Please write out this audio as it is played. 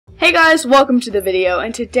Hey guys, welcome to the video,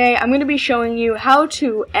 and today I'm going to be showing you how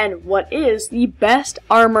to and what is the best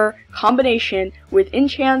armor combination with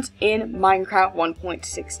enchants in Minecraft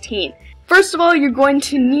 1.16. First of all, you're going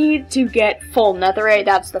to need to get full netherite.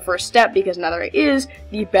 That's the first step because netherite is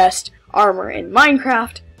the best armor in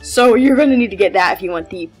Minecraft, so you're going to need to get that if you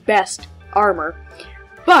want the best armor.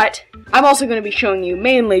 But I'm also going to be showing you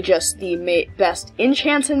mainly just the best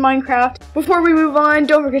enchants in Minecraft. Before we move on,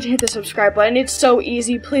 don't forget to hit the subscribe button. It's so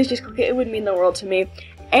easy. Please just click it. It would mean the world to me.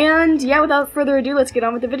 And yeah, without further ado, let's get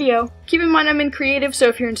on with the video. Keep in mind I'm in creative, so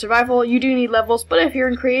if you're in survival, you do need levels, but if you're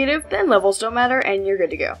in creative, then levels don't matter and you're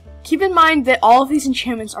good to go. Keep in mind that all of these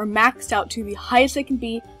enchantments are maxed out to the highest they can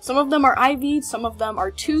be. Some of them are IV, some of them are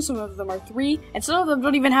 2, some of them are 3, and some of them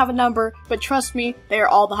don't even have a number, but trust me, they are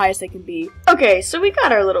all the highest they can be. Okay, so we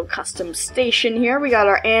got our little custom station here. We got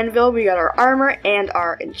our anvil, we got our armor, and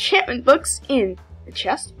our enchantment books in the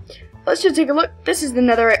chest. Let's just take a look. This is the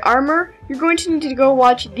netherite armor. You're going to need to go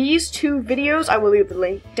watch these 2 videos. I will leave the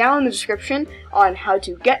link down in the description on how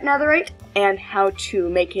to get netherite and how to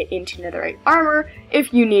make it into netherite armor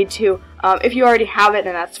if you need to. If you already have it,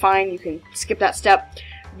 then that's fine. You can skip that step.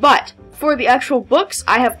 But for the actual books,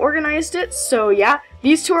 I have organized it. So yeah,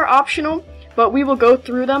 these 2 are optional, but we will go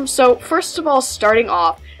through them. So first of all, starting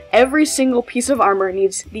off, every single piece of armor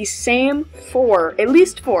needs the same 4, at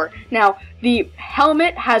least 4. Now, the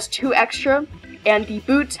helmet has 2 extra, and the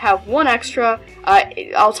boots have 1 extra.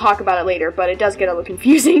 I'll talk about it later, but it does get a little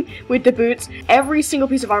confusing with the boots. Every single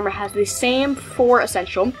piece of armor has the same 4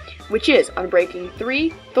 essential, which is Unbreaking 3,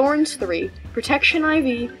 Thorns 3, Protection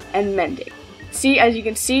IV, and Mending. See, as you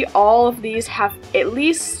can see, all of these have at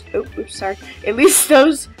least, at least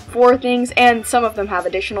those 4 things, and some of them have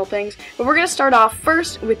additional things. But we're going to start off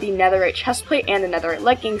first with the netherite chestplate and the netherite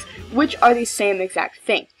leggings, which are the same exact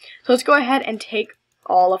thing. So let's go ahead and take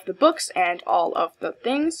all of the books and all of the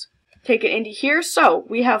things, take it into here. So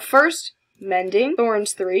we have first Mending,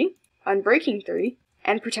 Thorns 3, Unbreaking 3,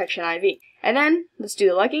 and Protection IV. And then let's do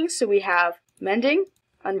the leggings. So we have Mending,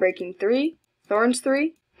 Unbreaking 3, Thorns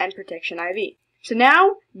 3, and Protection IV. So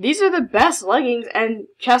now, these are the best leggings and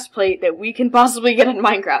chestplate that we can possibly get in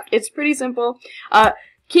Minecraft. It's pretty simple.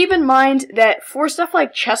 Keep in mind that for stuff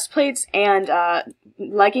like chestplates and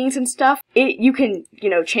leggings and stuff, you can,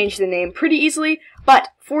 change the name pretty easily. But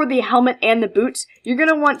for the helmet and the boots, you're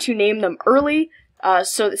gonna want to name them early.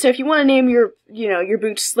 So if you want to name your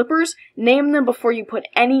boots slippers, name them before you put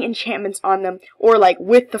any enchantments on them, or like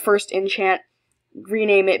with the first enchant.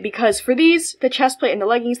 Rename it, because for these, the chestplate and the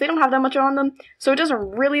leggings, they don't have that much on them, so it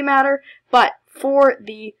doesn't really matter, but for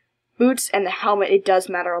the boots and the helmet, it does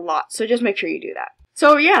matter a lot, so just make sure you do that.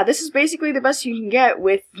 So yeah, this is basically the best you can get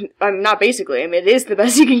with, not basically, it is the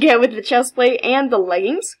best you can get with the chestplate and the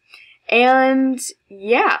leggings, and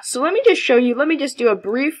yeah, so let me just do a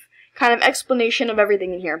brief kind of explanation of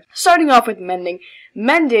everything in here. Starting off with Mending.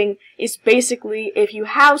 Mending is basically if you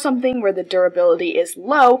have something where the durability is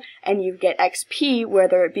low and you get XP,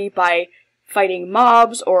 whether it be by fighting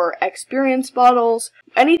mobs or experience bottles,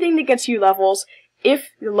 anything that gets you levels,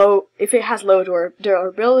 if it has low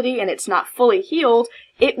durability and it's not fully healed,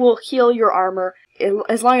 it will heal your armor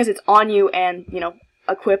as long as it's on you and,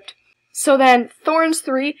 equipped. So then Thorns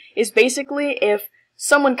 3 is basically if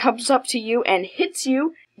someone comes up to you and hits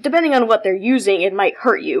you, depending on what they're using, it might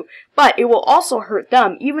hurt you, but it will also hurt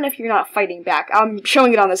them, even if you're not fighting back. I'm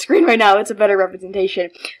showing it on the screen right now, it's a better representation.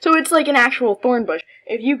 So it's like an actual thorn bush.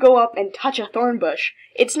 If you go up and touch a thorn bush,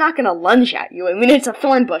 it's not gonna lunge at you. I mean, it's a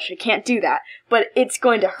thorn bush, it can't do that. But it's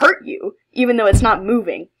going to hurt you, even though it's not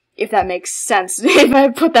moving, if that makes sense, if I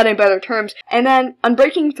put that in better terms. And then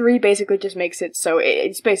Unbreaking 3 basically just makes it so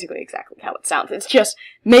it's basically exactly how it sounds. It just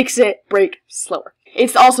makes it break slower.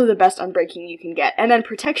 It's also the best unbreaking you can get. And then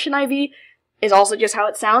Protection IV is also just how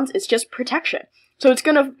it sounds. It's just protection. So it's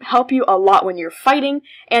going to help you a lot when you're fighting,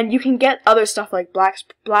 and you can get other stuff like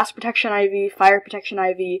Blast Protection IV, Fire Protection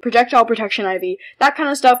IV, Projectile Protection IV, that kind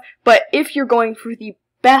of stuff. But if you're going for the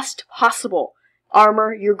best possible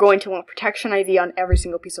armor, you're going to want Protection IV on every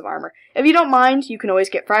single piece of armor. If you don't mind, you can always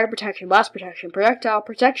get Fire Protection, Blast Protection, Projectile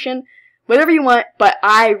Protection, whatever you want, but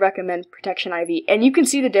I recommend Protection IV, and you can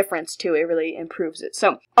see the difference too, it really improves it.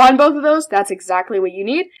 So, on both of those, that's exactly what you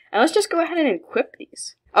need, and let's just go ahead and equip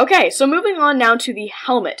these. Okay, so moving on now to the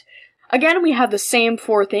helmet. Again, we have the same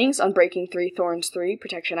 4 things, Unbreaking 3, Thorns 3,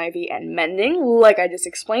 Protection IV, and Mending, like I just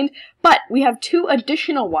explained, but we have 2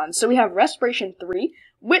 additional ones. So we have Respiration 3,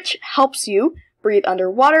 which helps you breathe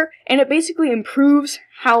underwater, and it basically improves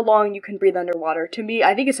how long you can breathe underwater. To me,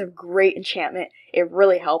 I think it's a great enchantment. It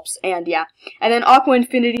really helps, and yeah. And then Aqua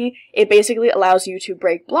Infinity, it basically allows you to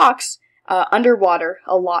break blocks underwater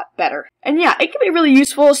a lot better. And yeah, it can be really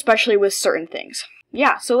useful, especially with certain things.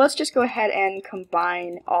 Yeah, so let's just go ahead and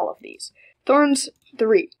combine all of these. Thorns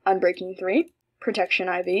 3, Unbreaking 3, Protection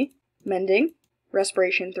IV, Mending,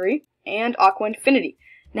 Respiration 3, and Aqua Infinity.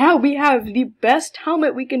 Now we have the best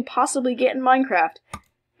helmet we can possibly get in Minecraft.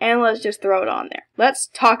 And let's just throw it on there. Let's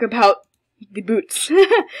talk about the boots.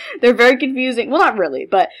 They're very confusing. Well, not really,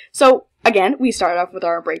 but so again, we start off with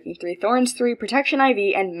our Unbreaking 3, Thorns 3, Protection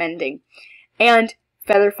IV, and Mending. And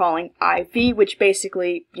Feather Falling IV, which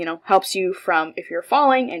basically, you know, helps you from if you're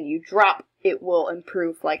falling and you drop, it will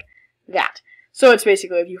improve like that. So it's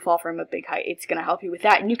basically if you fall from a big height, it's going to help you with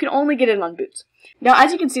that, and you can only get it on boots. Now,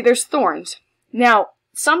 as you can see, there's thorns. Now,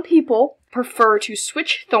 some people prefer to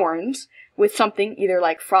switch thorns with something either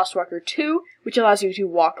like Frostwalker 2, which allows you to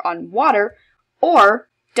walk on water, or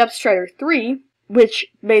Depth Strider 3, which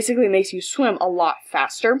basically makes you swim a lot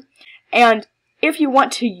faster. And if you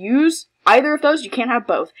want to use either of those, you can't have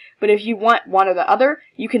both. But if you want one or the other,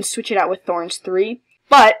 you can switch it out with Thorns 3.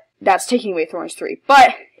 But that's taking away Thorns 3.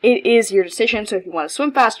 But it is your decision, so if you want to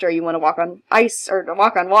swim faster, or you want to walk on ice, or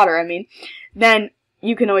walk on water, I mean, then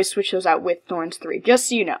you can always switch those out with Thorns 3, just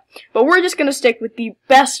so you know. But we're just going to stick with the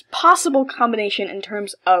best possible combination in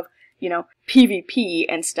terms of, you know, PvP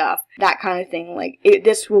and stuff, that kind of thing. Like,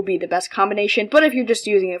 this will be the best combination, but if you're just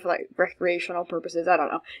using it for, like, recreational purposes, I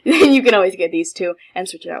don't know, then you can always get these two and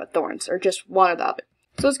switch it out with Thorns, or just one or the other.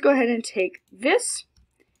 So let's go ahead and take this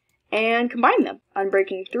and combine them.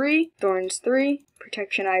 Unbreaking 3, Thorns 3,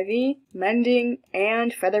 Protection IV, Mending,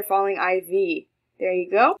 and Feather Falling IV. There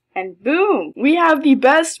you go. And boom! We have the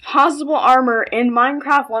best possible armor in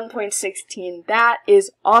Minecraft 1.16. That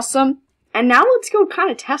is awesome. And now let's go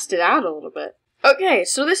kind of test it out a little bit. Okay,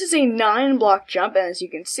 so this is a 9-block jump, and as you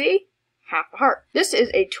can see, half a heart. This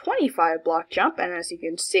is a 25-block jump, and as you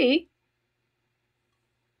can see,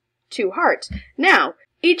 2 hearts. Now,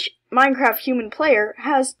 each Minecraft human player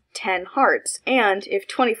has 10 hearts, and if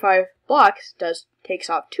 25 blocks takes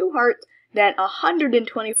off 2 hearts, then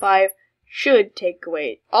 125 should take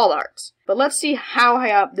away all hearts. But let's see how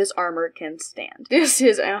high up this armor can stand. This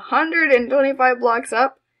is 125 blocks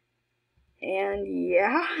up. And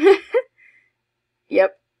yeah.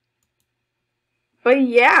 Yep. But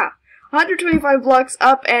yeah. 125 blocks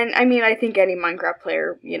up, and I mean, I think any Minecraft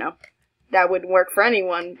player, you know, that would work for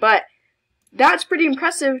anyone. But that's pretty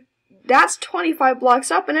impressive. That's 25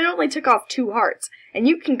 blocks up, and it only took off 2 hearts. And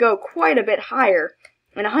you can go quite a bit higher.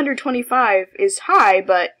 And 125 is high,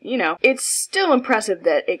 but, you know, it's still impressive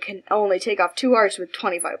that it can only take off 2 hearts with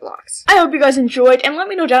 25 blocks. I hope you guys enjoyed, and let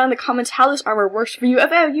me know down in the comments how this armor works for you.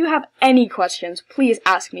 If you have any questions, please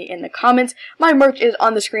ask me in the comments. My merch is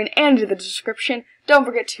on the screen and in the description. Don't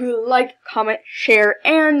forget to like, comment, share,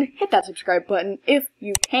 and hit that subscribe button if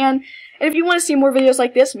you can. And if you want to see more videos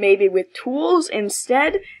like this, maybe with tools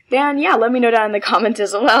instead, then yeah, let me know down in the comments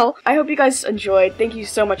as well. I hope you guys enjoyed. Thank you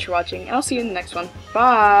so much for watching, and I'll see you in the next one.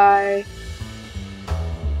 Bye!